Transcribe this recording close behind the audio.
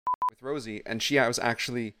with Rosie, and I was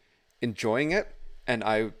actually enjoying it, and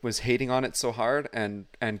I was hating on it so hard, and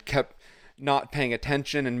kept not paying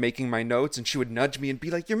attention and making my notes, and she would nudge me and be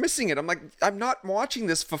like, "You're missing it." I'm like, "I'm not watching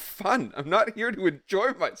this for fun. I'm not here to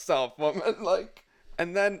enjoy myself, woman." Like,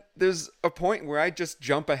 and then there's a point where I just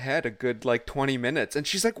jump ahead a good 20 minutes, and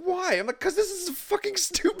she's like, "Why?" I'm like, "'Cause this is a fucking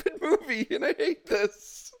stupid movie, and I hate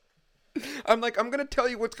this." I'm like, I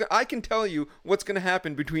can tell you what's gonna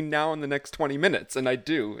happen between now and the next 20 minutes, and I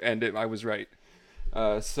do, and I was right.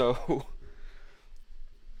 So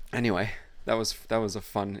anyway, that was a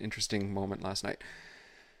fun, interesting moment last night.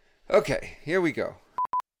 Okay, here we go.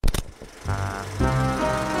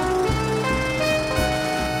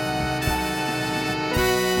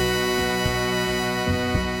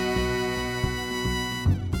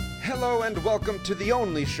 Hello and welcome to the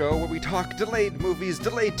only show where we talk delayed movies,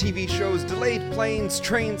 delayed TV shows, delayed planes,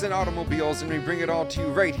 trains, and automobiles, and we bring it all to you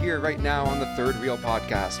right here, right now on the Third Reel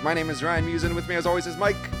Podcast. My name is Ryan Muse, and with me as always is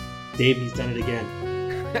Mike. Dave, he's done it again.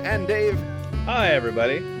 And Dave. Hi,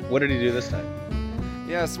 everybody. What did he do this time?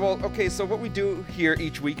 Yes, well, okay, so what we do here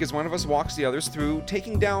each week is one of us walks the others through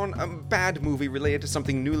taking down a bad movie related to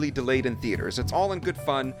something newly delayed in theaters. It's all in good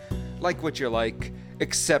fun, like what you like,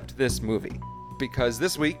 except this movie. Because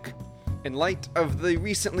this week, in light of the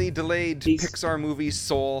recently delayed Pixar movie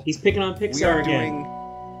Soul, he's picking on Pixar we are again.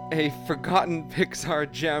 doing a forgotten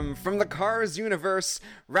Pixar gem from the Cars universe,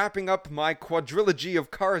 wrapping up my quadrilogy of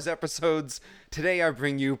Cars episodes. Today I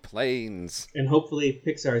bring you Planes. And hopefully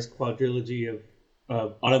Pixar's quadrilogy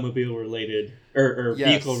of automobile-related, or Yes.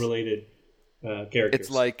 vehicle-related characters. It's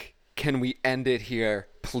like, can we end it here,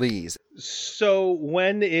 please? So,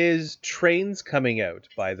 when is Trains coming out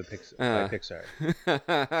by Pixar?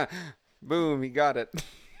 Boom, you got it.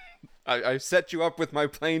 I set you up with my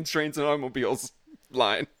Planes, Trains, and Automobiles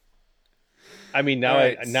line. I mean, now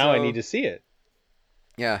Right, I need to see it.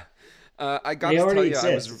 Yeah. I got They to tell already you, exist.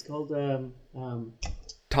 I was It's called,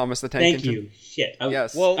 Thomas the Tank thank Engine. you. Shit.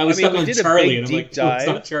 Yes. Well, I was stuck we on did Charlie, a and big I'm deep like, no, it's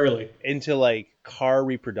dive not Charlie. into car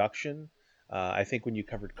reproduction. I think when you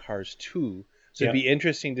covered Cars 2. So it'd be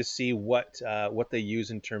interesting to see what they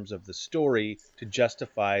use in terms of the story to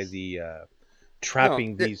justify the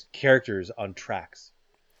trapping these characters on tracks.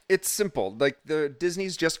 It's simple. Like, the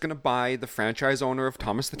Disney's just going to buy the franchise owner of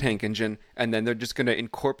Thomas the Tank Engine, and then they're just going to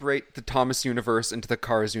incorporate the Thomas universe into the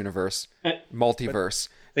Cars universe, multiverse.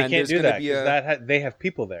 They and can't do that because because they have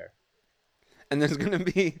people there. And there's going to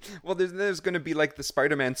be, well, there's going to be like the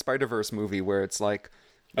Spider-Man Spider-Verse movie where it's like,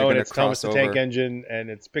 And it's Thomas the Tank Engine, and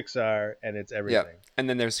it's Pixar, and it's everything. Yeah. And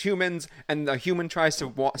then there's humans, and the human tries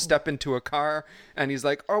to step into a car, and he's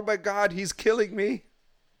like, "Oh my God, he's killing me!"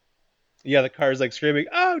 Yeah, the car's like screaming,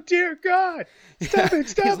 "Oh dear God, stop it,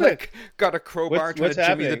 stop he's it!" Like, got a crowbar trying what's to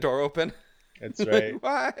jimmy the happening? door open. That's right. Like,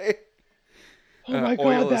 why? Oh my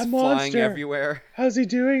oil God, that is monster! flying everywhere. How's he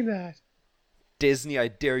doing that? Disney, I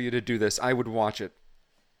dare you to do this. I would watch it.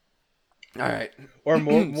 All right. Or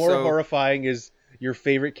more horrifying is your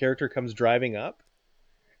favorite character comes driving up,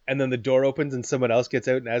 and then the door opens and someone else gets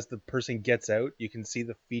out, and as the person gets out, you can see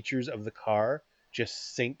the features of the car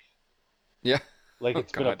just sink. Yeah. Like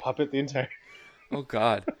it's been a puppet the entire. Oh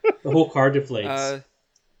God. The whole car deflates.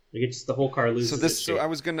 The whole car loses its shape. So I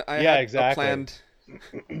was gonna. I Yeah, had exactly. planned.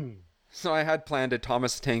 So I had planned a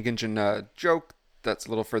Thomas the Tank Engine joke that's a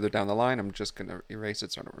little further down the line. I'm just gonna erase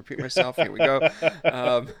it so I don't repeat myself. Here we go.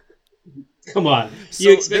 Come on. So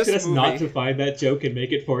You expected this us not movie- to find that joke and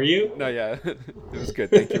make it for you? No, yeah, it was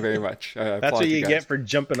good. Thank you very much. I That's applaud what you guys. get for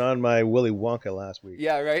jumping on my Willy Wonka last week.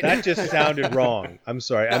 Yeah, right. That just sounded wrong. I'm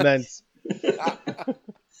sorry. I meant.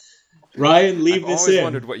 Ryan, leave I've this always in.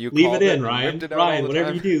 wondred what you leave called it it in, and Ryan. ripped it out all Ryan, the whatever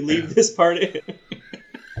time. you do, leave this part in.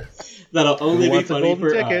 That'll only Who be wants a funny golden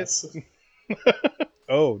for ticket? us.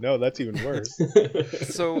 Oh no, that's even worse.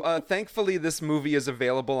 So thankfully, this movie is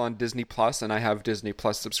available on Disney Plus, and I have Disney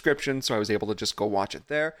Plus subscription, so I was able to just go watch it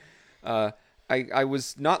there. I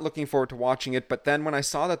was not looking forward to watching it, but then when I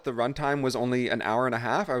saw that the runtime was only an hour and a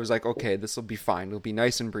half, I was like, okay, this will be fine. It'll be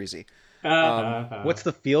nice and breezy. What's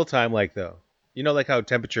the feel time like though? You know, like how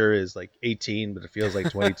temperature is like 18, but it feels like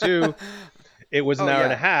 22. It was an hour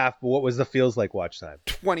and a half, but what was the feels like watch time?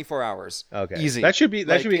 24 hours. Okay, Easy. That should be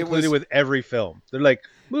Like, it included was- with every film. They're like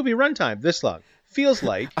movie runtime this long. Feels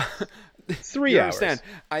like 3 You hours.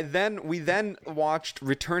 understand? We then watched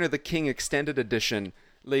Return of the King Extended Edition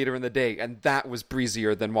later in the day, and that was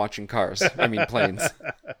breezier than watching Cars. I mean, planes.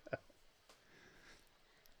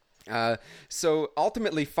 So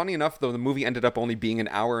ultimately, funny enough, though, the movie ended up only being an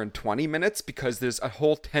hour and 20 minutes because there's a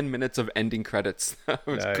whole 10 minutes of ending credits. I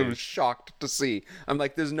was shocked to see. I'm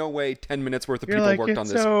like, there's no way 10 minutes worth of You're people like, worked on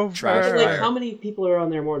 "It's this over." trash But, like, fire. how many people are on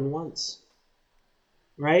there more than once?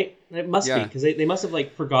 Right? It must be, Yeah. because they must have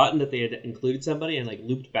like forgotten that they had included somebody and like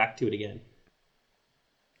looped back to it again.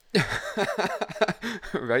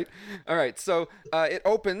 Right? All right. So it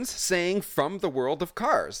opens saying "From the World of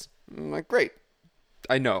Cars." I'm like, great.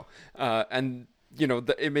 I know. And you know,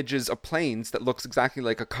 the image is of planes that looks exactly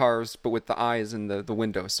like a Cars, but with the eyes in the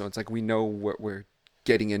window. So it's like, we know what we're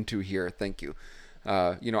getting into here. Thank you.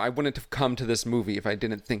 You know, I wouldn't have come to this movie if I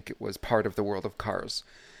didn't think it was part of the world of Cars.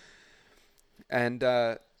 And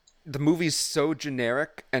the movie's so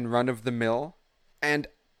generic and run of the mill, and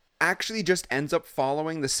actually just ends up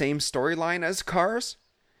following the same storyline as Cars.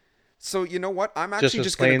 So you know what? I'm actually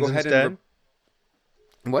just going to go ahead instead?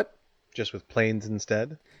 and what? Just with planes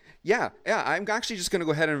instead? Yeah. I'm actually just going to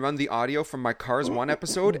go ahead and run the audio from my Cars 1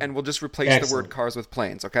 episode, and we'll just replace the word Cars with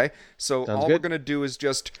planes, okay? So Sounds all good. we're going to do is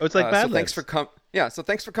just... Oh, it's like Badlands. So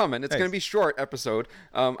thanks for coming. It's Thanks. going to be a short episode.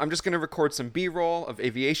 I'm just going to record some B-roll of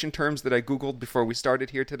aviation terms that I Googled before we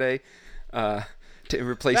started here today to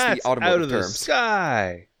replace That's the automotive out of the terms.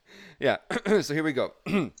 sky. Yeah. So here we go.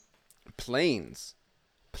 Planes.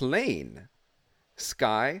 Plane.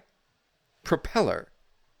 Sky. Propeller.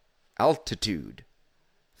 Altitude.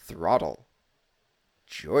 Throttle.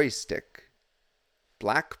 Joystick.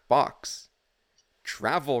 Black box.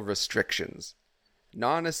 Travel restrictions.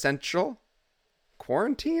 Non-essential.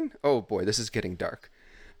 Quarantine? Oh boy, this is getting dark.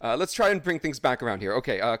 Let's try and bring things back around here.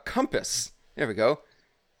 Okay, compass. There we go.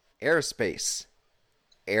 Airspace.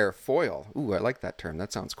 Airfoil. Ooh, I like that term.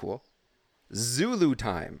 That sounds cool. Zulu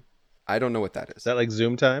time. I don't know what that is. Is that like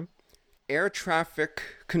Zoom time? Air traffic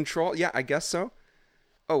control. Yeah, I guess so.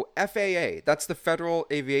 Oh, FAA. That's the Federal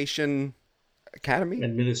Aviation Academy?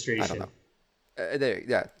 Administration. I don't know. There,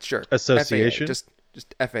 yeah, sure. Association? FAA,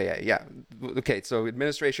 just FAA, yeah. Okay, so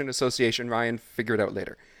Administration, Association, Ryan, figure it out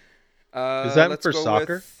later. Is that let's for go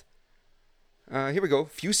soccer? Here we go.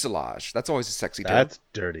 Fuselage. That's always a sexy term. That's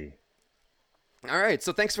dirty. All right,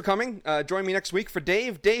 so thanks for coming. Join me next week for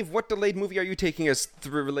Dave. Dave, what delayed movie are you taking us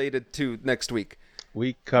through related to next week?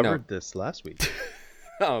 We covered this last week.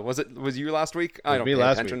 Oh, was you last week? I don't me pay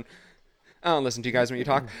last attention. week. I don't listen to you guys when you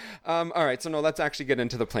talk. All right, so no, let's actually get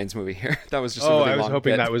into the planes movie here. That was just a Oh, really I was long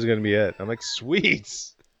hoping bit. that was going to be it. I'm like,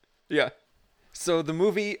 sweet. Yeah. So the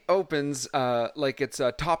movie opens like it's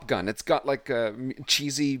Top Gun. It's got like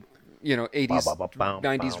cheesy, 80s, Ba-ba-ba-bam,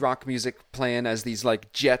 90s bam. rock music playing as these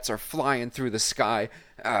like jets are flying through the sky,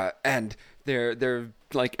 and they're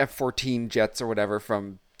like F-14 jets or whatever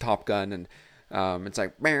from Top Gun, and it's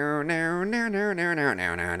like and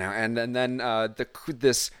then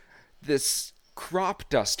this crop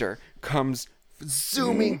duster comes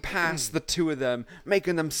zooming past the two of them,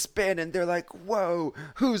 making them spin, and they're like, whoa,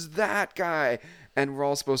 who's that guy? And we're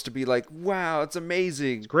all supposed to be like, wow, it's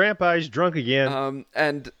amazing. Grandpa's drunk again.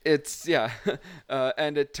 And it's, yeah.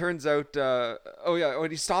 And it turns out, when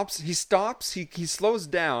he stops, he slows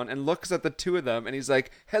down and looks at the two of them, and he's like,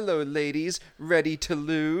 hello, ladies, ready to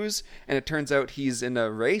lose? And it turns out he's in a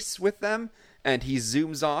race with them, and he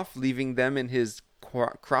zooms off, leaving them in his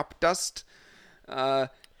crop dust.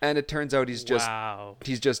 And it turns out he's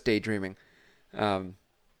just daydreaming.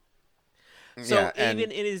 So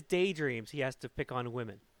even in his daydreams, he has to pick on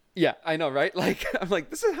women. Yeah, I know, right? Like, I'm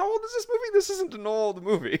like, how old is this movie? This isn't an old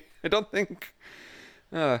movie. I don't think.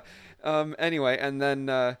 Anyway, and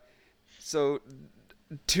then, so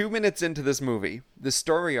 2 minutes into this movie, the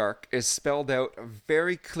story arc is spelled out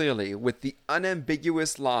very clearly with the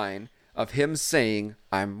unambiguous line of him saying,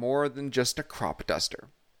 I'm more than just a crop duster.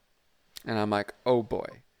 And I'm like, oh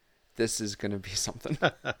boy, this is going to be something.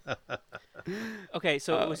 Okay,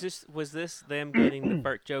 so was this them getting the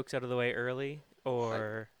fart jokes out of the way early,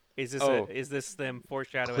 or is this them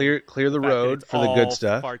foreshadowing? Clear the fact that road it's for the all good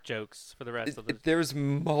stuff. Fart jokes for the rest of the. There's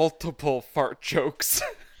multiple fart jokes.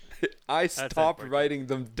 I stopped writing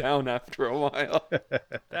them down after a while.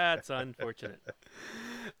 That's unfortunate.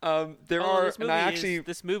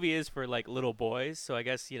 This movie is for like little boys, so I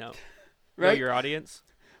guess know right? your audience.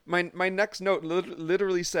 My next note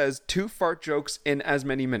literally says 2 fart jokes in as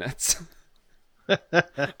many minutes. I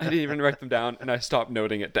didn't even write them down, and I stopped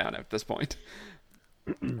noting it down at this point.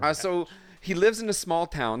 So he lives in a small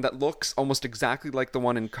town that looks almost exactly like the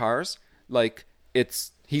one in Cars. Like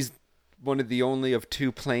he's one of the only of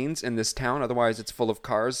 2 planes in this town. Otherwise, it's full of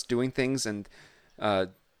cars doing things and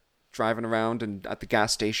driving around and at the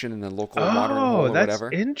gas station and the local watering hole or whatever.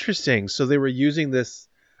 That's interesting. So they were using this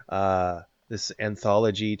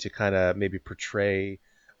anthology to kind of maybe portray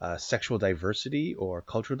sexual diversity or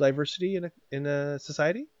cultural diversity in a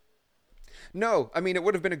society? No, I mean, it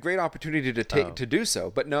would have been a great opportunity to do so,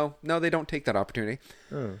 but no, they don't take that opportunity.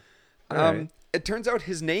 Oh. All right. It turns out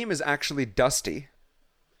his name is actually Dusty.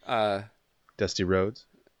 Dusty Rhodes.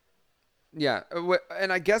 Yeah,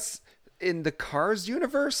 and I guess in the Cars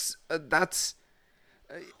universe, that's.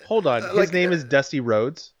 Hold on, his name is Dusty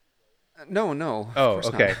Rhodes. No. Oh,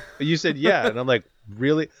 okay. Not. You said yeah, and I'm like,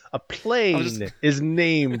 really? A plane is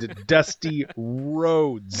named Dusty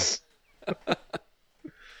Rhodes.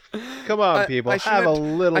 Come on, people, have a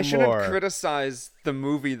little more. I shouldn't criticize the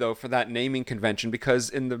movie though for that naming convention, because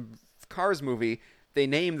in the Cars movie they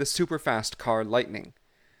name the super fast car Lightning,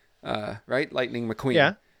 right? Lightning McQueen.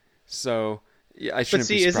 Yeah. So yeah, I shouldn't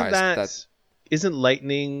be surprised. Isn't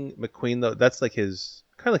Lightning McQueen though? That's like his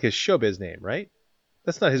kind of like his showbiz name, right?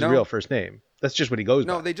 That's not his real first name. That's just what he goes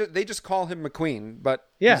by. No, they just call him McQueen, but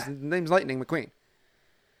his name's Lightning McQueen.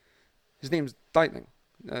 His name's Lightning.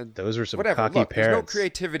 Those were some cocky parents. There's no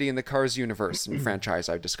creativity in the Cars universe and franchise,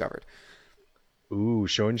 I've discovered. Ooh,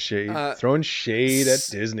 showing shade, throwing shade at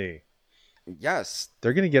Disney. Yes,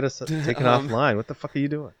 they're gonna get us taken offline. What the fuck are you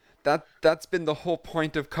doing? That's been the whole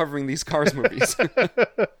point of covering these Cars movies.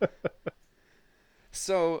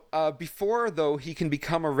 So before, though, he can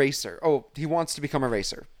become a racer. Oh, he wants to become a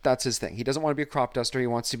racer. That's his thing. He doesn't want to be a crop duster. He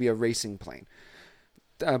wants to be a racing plane.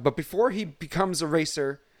 But before he becomes a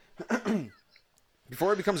racer... I'm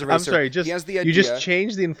sorry, he has the idea... You just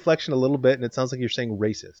changed the inflection a little bit, and it sounds like you're saying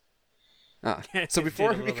racist. So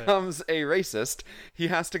before he becomes a racist, he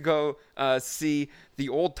has to go see the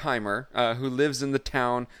old-timer who lives in the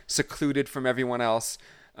town, secluded from everyone else,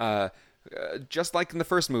 just like in the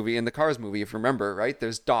first movie, in the Cars movie, if you remember, right?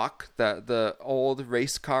 There's Doc, the old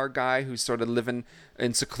race car guy who's sort of living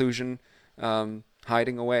in seclusion,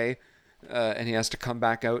 hiding away, and he has to come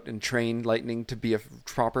back out and train Lightning to be a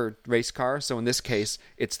proper race car. So in this case,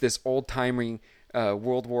 it's this old-timing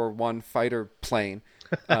World War I fighter plane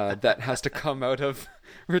that has to come out of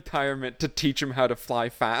retirement to teach him how to fly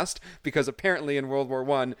fast, because apparently in World War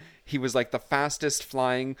I, he was like the fastest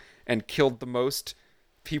flying and killed the most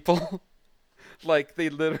people. Like, they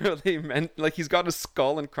literally meant, like, he's got a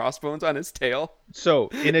skull and crossbones on his tail. So,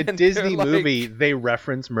 in a Disney movie, they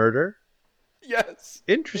reference murder? Yes.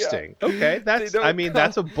 Interesting. Yeah. Okay,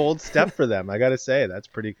 that's a bold step for them. I gotta say, that's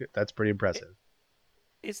pretty impressive.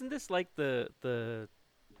 Isn't this like the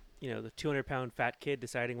 200-pound fat kid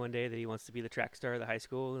deciding one day that he wants to be the track star of the high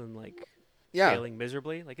school and, like, failing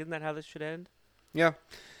miserably? Like, isn't that how this should end? Yeah.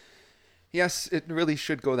 Yes, it really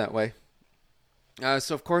should go that way.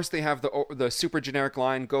 So, of course, they have the super generic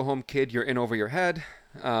line, "Go home, kid, you're in over your head."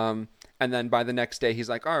 And then by the next day, he's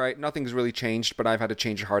like, "All right, nothing's really changed, but I've had to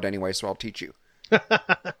change your heart anyway, so I'll teach you." All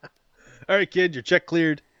right, kid, your check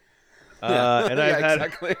cleared. And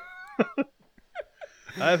exactly.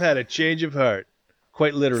 I've had a change of heart.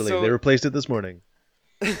 Quite literally. They replaced it this morning.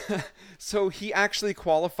 So he actually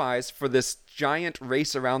qualifies for this giant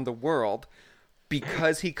race around the world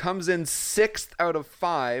because he comes in 6th out of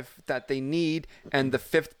 5 that they need, and the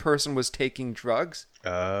 5th person was taking drugs.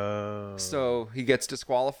 Oh. So he gets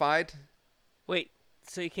disqualified. Wait,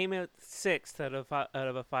 so he came out 6th out of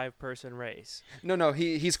a 5-person race? No,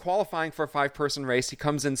 he's qualifying for a 5-person race. He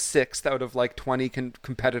comes in 6th out of like 20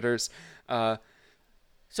 competitors. So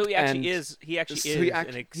he actually is. He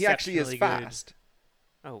actually is fast.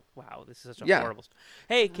 Oh wow, this is such a horrible.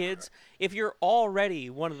 Hey kids, if you're already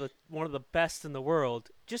one of the best in the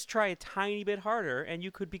world, just try a tiny bit harder, and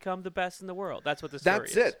you could become the best in the world. That's what the story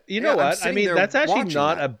is. That's it. You know what? I mean, that's actually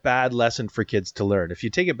not a bad lesson for kids to learn. If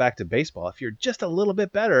you take it back to baseball, if you're just a little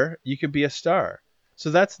bit better, you could be a star.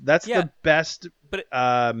 So that's the best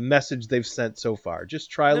message they've sent so far.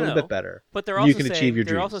 Just try a little bit better. But they're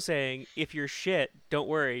also also saying if you're shit, don't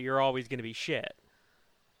worry, you're always going to be shit.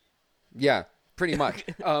 Yeah. Pretty much.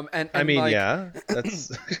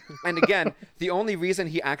 That's... And again, the only reason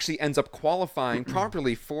he actually ends up qualifying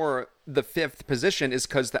properly for the 5th position is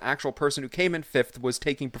because the actual person who came in 5th was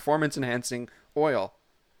taking performance-enhancing oil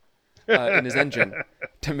in his engine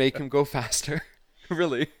to make him go faster.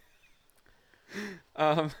 Really.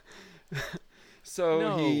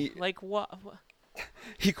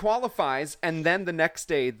 He qualifies, and then the next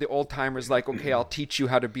day, the old timer's like, "Okay, I'll teach you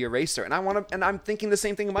how to be a racer." And I'm thinking the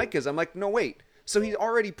same thing Mike is. I'm like, no, wait. So he's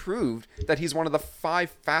already proved that he's one of the 5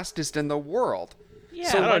 fastest in the world. Yeah,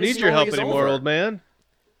 so I don't need your help anymore, old man.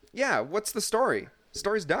 Yeah, what's the story? The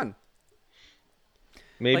story's done.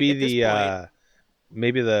 Maybe the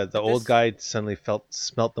old guy suddenly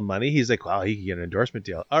smelt the money. He's like, wow, he can get an endorsement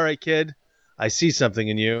deal. All right, kid, I see something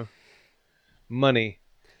in you. Money.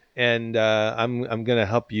 And I'm going to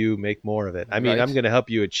help you make more of it. I mean, I'm going to help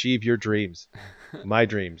you achieve your dreams. My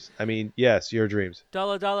dreams. I mean, yes, your dreams.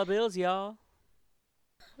 $dollar bills, y'all.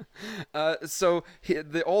 So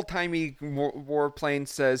the old-timey warplane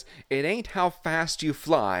says, "It ain't how fast you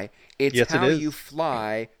fly, it's how you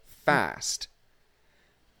fly fast.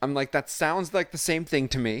 I'm like, that sounds like the same thing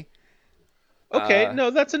to me. Okay,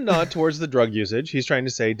 no, that's a nod towards the drug usage. He's trying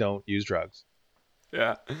to say don't use drugs.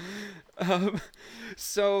 Yeah.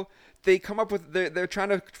 So they come up with, they're trying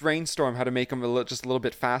to brainstorm how to make them just a little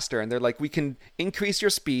bit faster. And they're like, we can increase your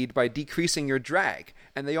speed by decreasing your drag.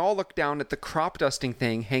 And they all look down at the crop dusting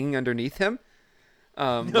thing hanging underneath him.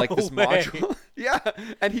 Like this module. Yeah.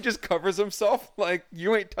 And he just covers himself like,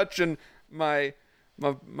 you ain't touching my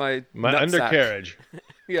undercarriage.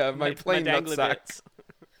 Yeah, my plain nutsack.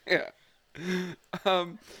 Yeah.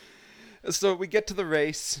 So we get to the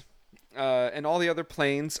race, and all the other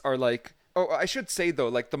planes are like, oh, I should say though,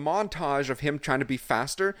 like the montage of him trying to be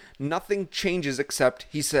faster, nothing changes except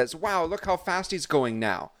he says, wow, look how fast he's going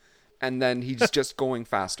now. And then he's just going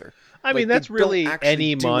faster. I mean, that's really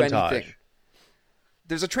any montage. Anything.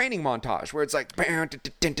 There's a training montage where it's like, and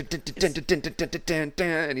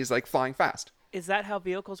he's like flying fast. Is that how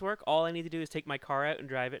vehicles work? All I need to do is take my car out and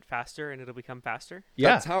drive it faster, and it'll become faster?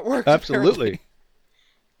 Yeah, that's how it works. Absolutely. Apparently.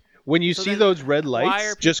 When you see those red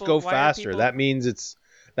lights, just go faster. That means it's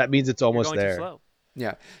almost there. Too slow.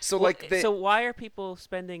 Yeah. So so why are people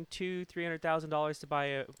spending $200,000-$300,000 to buy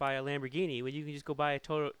a Lamborghini when you can just go buy a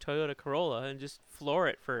Toyota Corolla and just floor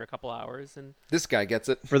it for a couple hours? And this guy gets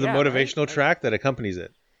it for the motivational track that accompanies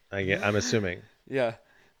it. I'm assuming. Yeah.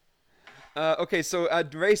 Okay, so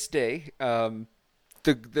at race day,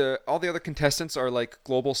 the all the other contestants are like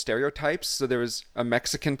global stereotypes. So there was a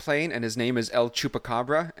Mexican plane, and his name is El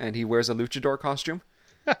Chupacabra, and he wears a luchador costume.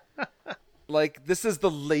 Like, this is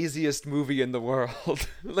the laziest movie in the world.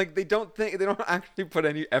 Like, they don't actually put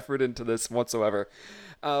any effort into this whatsoever.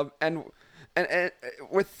 And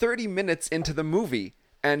we're 30 minutes into the movie,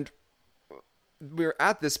 and we're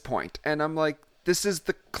at this point, and I'm like, this is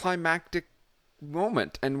the climactic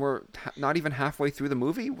moment, and we're not even halfway through the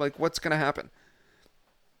movie. Like, what's gonna happen?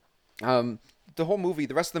 The whole movie,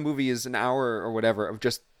 the rest of the movie is an hour or whatever of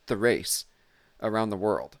just the race around the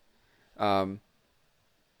world.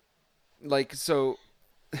 Like, so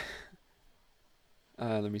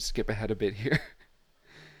let me skip ahead a bit here.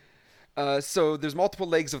 So there's multiple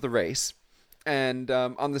legs of the race, and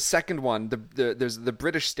on the second one, there's the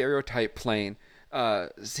British stereotype plane,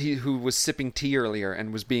 who was sipping tea earlier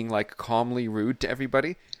and was being like calmly rude to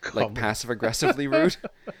everybody, like passive aggressively rude.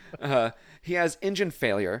 He has engine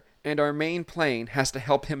failure, and our main plane has to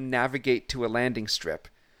help him navigate to a landing strip.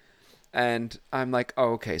 And I'm like,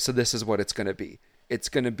 oh, okay, so this is what it's going to be. It's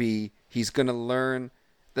going to be, he's going to learn,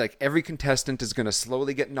 like every contestant is going to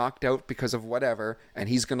slowly get knocked out because of whatever, and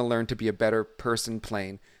he's going to learn to be a better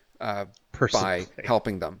plane by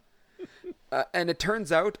helping them. And it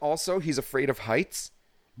turns out also he's afraid of heights.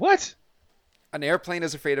 What? An airplane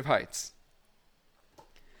is afraid of heights.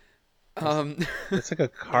 It's like a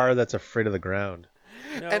car that's afraid of the ground.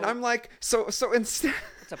 No, and I'm like, so instead...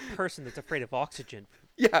 It's a person that's afraid of oxygen.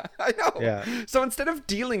 Yeah, I know. Yeah. So instead of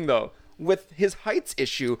dealing, though, with his heights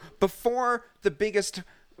issue before the biggest,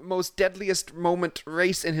 most deadliest moment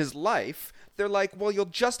race in his life, they're like, well, you'll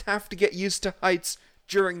just have to get used to heights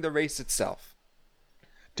during the race itself.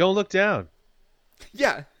 Don't look down.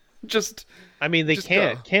 Yeah, just... I mean, they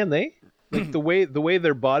can't, go. Can they? Like the way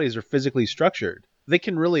their bodies are physically structured, they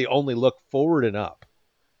can really only look forward and up.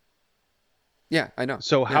 Yeah, I know.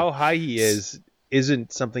 So how high he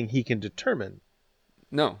isn't something he can determine.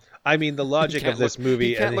 No. I mean, the logic of this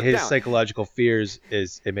movie and his psychological fears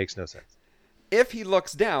it makes no sense. If he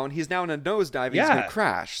looks down, he's now in a nosedive. He's going to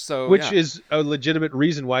crash. So, which is a legitimate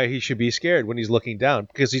reason why he should be scared when he's looking down,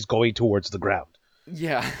 because he's going towards the ground.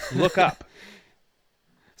 Yeah. Look up.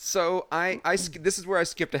 So this is where I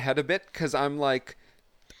skipped ahead a bit, because I'm like,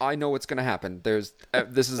 I know what's going to happen.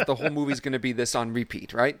 The whole movie's going to be this on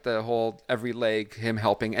repeat, right? The whole every leg, him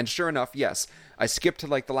helping. And sure enough, yes, I skipped to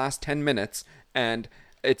like the last 10 minutes, and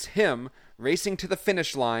it's him racing to the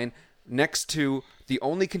finish line next to the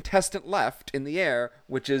only contestant left in the air,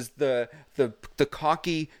 which is the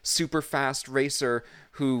cocky, super fast racer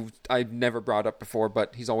who I've never brought up before,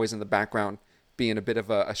 but he's always in the background being a bit of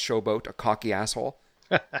a showboat, a cocky asshole.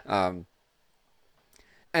 And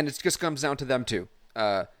it just comes down to them two.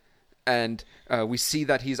 And we see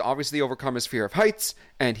that he's obviously overcome his fear of heights,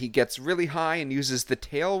 and he gets really high and uses the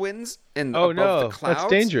tailwinds above the clouds that's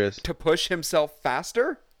dangerous. To push himself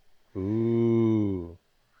faster. Ooh.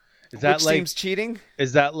 Which seems cheating.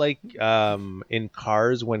 Is that like in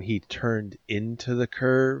Cars when he turned into the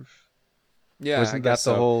curve? Yeah, wasn't that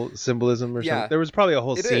the whole symbolism or something? There was probably a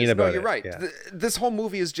whole scene about it. No, you're right. Yeah. This whole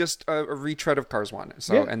movie is just a retread of Cars 1.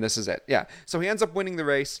 So, and this is it. Yeah. So he ends up winning the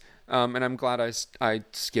race, and I'm glad I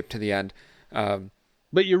skipped to the end.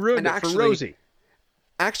 But you ruined it for Rosie.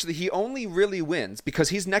 Actually, he only really wins because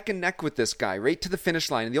he's neck and neck with this guy right to the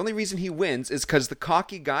finish line. And the only reason he wins is because the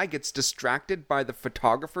cocky guy gets distracted by the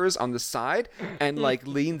photographers on the side and like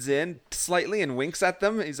leans in slightly and winks at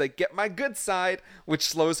them. He's like, "Get my good side," which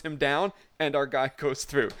slows him down, and our guy goes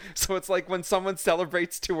through. So it's like when someone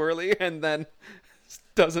celebrates too early and then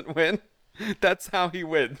doesn't win. That's how he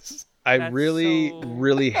wins. I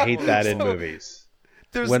really hate that in movies.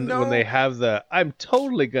 When they have the "I'm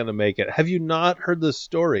totally gonna make it." Have you not heard the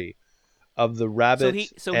story of the rabbit and the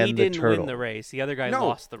turtle? So he didn't win the race. The other guy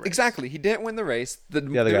lost the race. Exactly. He didn't win the race. There's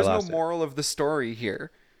no moral of the story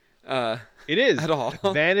here. It is at all.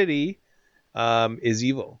 Vanity is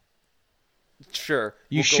evil. Sure,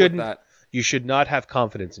 you shouldn't. You should not have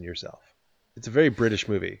confidence in yourself. It's a very British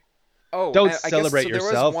movie. Oh, don't celebrate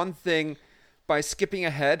yourself. There was one thing. By skipping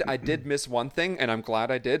ahead, I did miss one thing, and I'm glad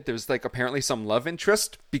I did. There's like apparently some love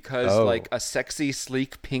interest because like a sexy,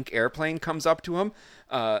 sleek pink airplane comes up to him,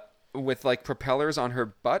 with like propellers on her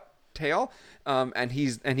butt tail, and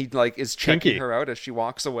he like is checking her out as she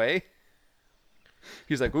walks away.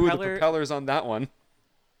 He's like, "Ooh, the propellers on that one."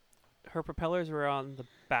 Her propellers were on the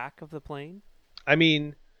back of the plane. I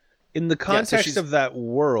mean, in the context of that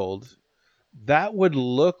world, that would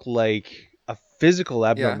look like a physical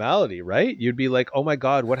abnormality, right? You'd be like, "Oh my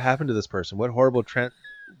God, what happened to this person? What horrible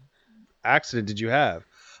accident did you have?"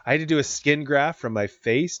 I had to do a skin graft from my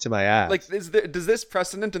face to my ass. Like, does this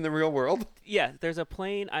precedent in the real world? Yeah, there's a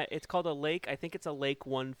plane. It's called a Lake. I think it's a Lake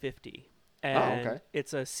 150, and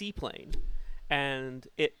it's a seaplane, and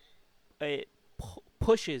it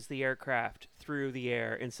pushes the aircraft through the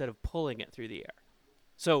air instead of pulling it through the air.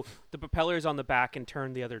 So the propellers on the back and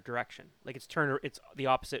turn the other direction. Like it's the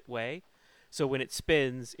opposite way. So when it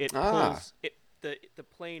spins, it pulls it. The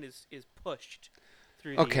plane is pushed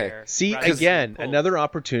through the air. See, again, another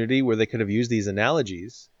opportunity where they could have used these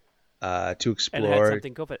analogies to explore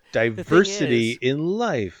diversity in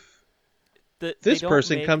life. This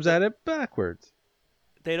person comes at it backwards.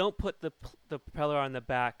 They don't put the propeller on the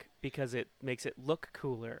back because it makes it look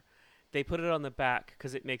cooler. They put it on the back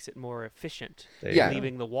because it makes it more efficient,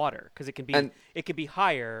 leaving the water because it can be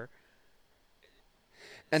higher.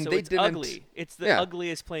 And so it's ugly. It's the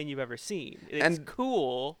ugliest plane you've ever seen. It's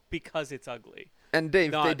cool because it's ugly. And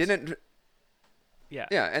Dave, they didn't. Yeah,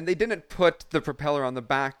 and they didn't put the propeller on the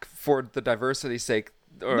back for the diversity's sake.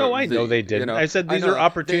 No, I know they didn't. I said these are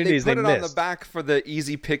opportunities they missed. They put it on the back for the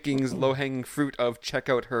easy pickings, low hanging fruit of check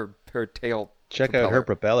out her tail. Check out her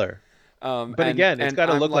propeller. But again, it's got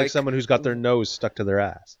to look like someone who's got their nose stuck to their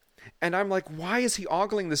ass. And I'm like, why is he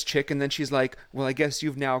ogling this chick? And then she's like, well, I guess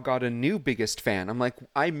you've now got a new biggest fan. I'm like,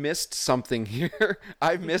 I missed something here.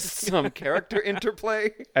 I missed some character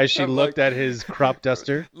interplay. As she looked at his crop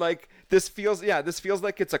duster. Like, this feels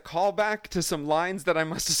like it's a callback to some lines that I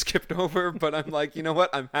must have skipped over. But I'm like, you know what?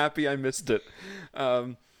 I'm happy I missed it.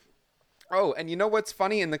 And you know what's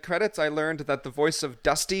funny? In the credits, I learned that the voice of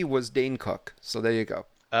Dusty was Dane Cook. So there you go.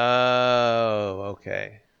 Oh,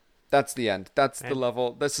 okay. That's the end. That's the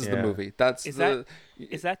level. This is the movie. Is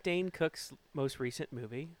that Dane Cook's most recent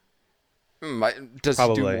movie? Does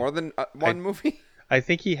he do more than one movie? I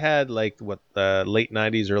think he had like the late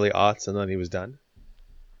 90s, early aughts, and then he was done.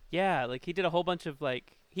 Yeah, like he did a whole bunch of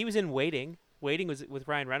he was in Waiting. Waiting was with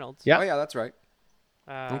Ryan Reynolds. Yeah. Oh yeah, that's right.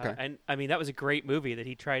 Okay. And I mean that was a great movie that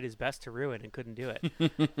he tried his best to ruin and couldn't do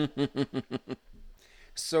it.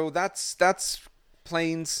 So that's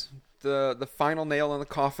Planes. The final nail in the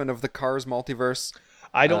coffin of the Cars multiverse.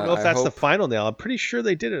 I don't know if that's the final nail. I'm pretty sure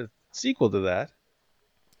they did a sequel to that.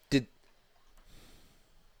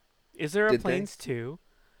 Is there a Planes 2?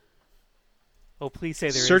 Oh, please say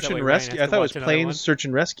there is. Search and Rescue. I thought it was Planes Search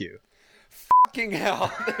and Rescue. Fucking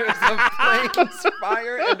hell. There's a Planes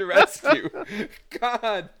Fire and Rescue.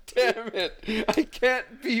 God damn it. I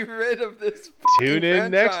can't be rid of this Tune in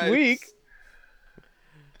next week.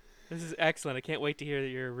 This is excellent. I can't wait to hear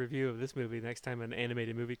your review of this movie next time an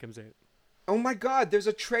animated movie comes out. Oh my God, there's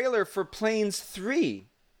a trailer for Planes 3.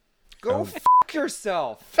 Go f***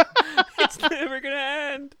 yourself. It's never going to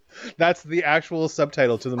end. That's the actual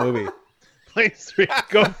subtitle to the movie. Planes 3,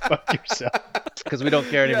 go fuck yourself. Because we don't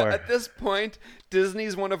care anymore. At this point,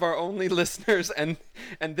 Disney's one of our only listeners, and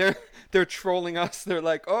they're trolling us. They're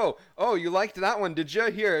like, oh, you liked that one, did you?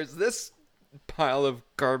 Here's this pile of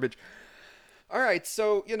garbage. All right,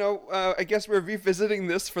 so, I guess we're revisiting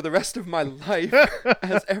this for the rest of my life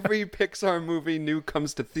as every Pixar movie new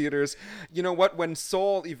comes to theaters. You know what? When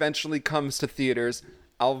Soul eventually comes to theaters,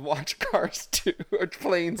 I'll watch Cars 2 or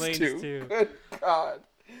Planes 2. Good God.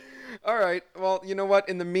 All right, well, you know what?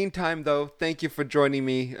 In the meantime, though, thank you for joining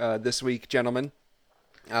me this week, gentlemen.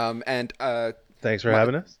 Thanks for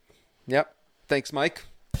having us. Yep. Thanks, Mike.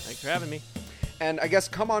 Thanks for having me. And I guess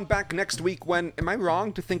come on back next week when... Am I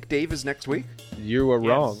wrong to think Dave is next week? You were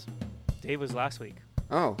wrong. Dave was last week.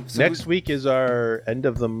 Oh. So next week is our end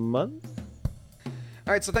of the month?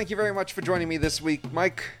 All right, so thank you very much for joining me this week,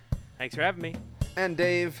 Mike. Thanks for having me. And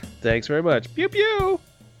Dave. Thanks very much. Pew pew!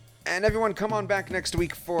 And everyone, come on back next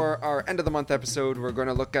week for our end of the month episode. We're going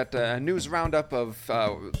to look at a news roundup of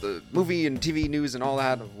the movie and TV news and all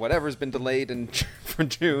that, of whatever's been delayed for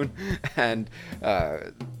June. And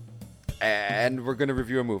we're going to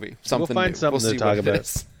review a movie. Something we'll find new. something to talk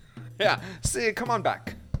about. Yeah, see, come on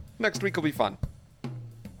back. Next week will be fun.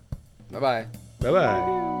 Bye-bye.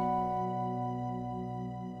 Bye-bye.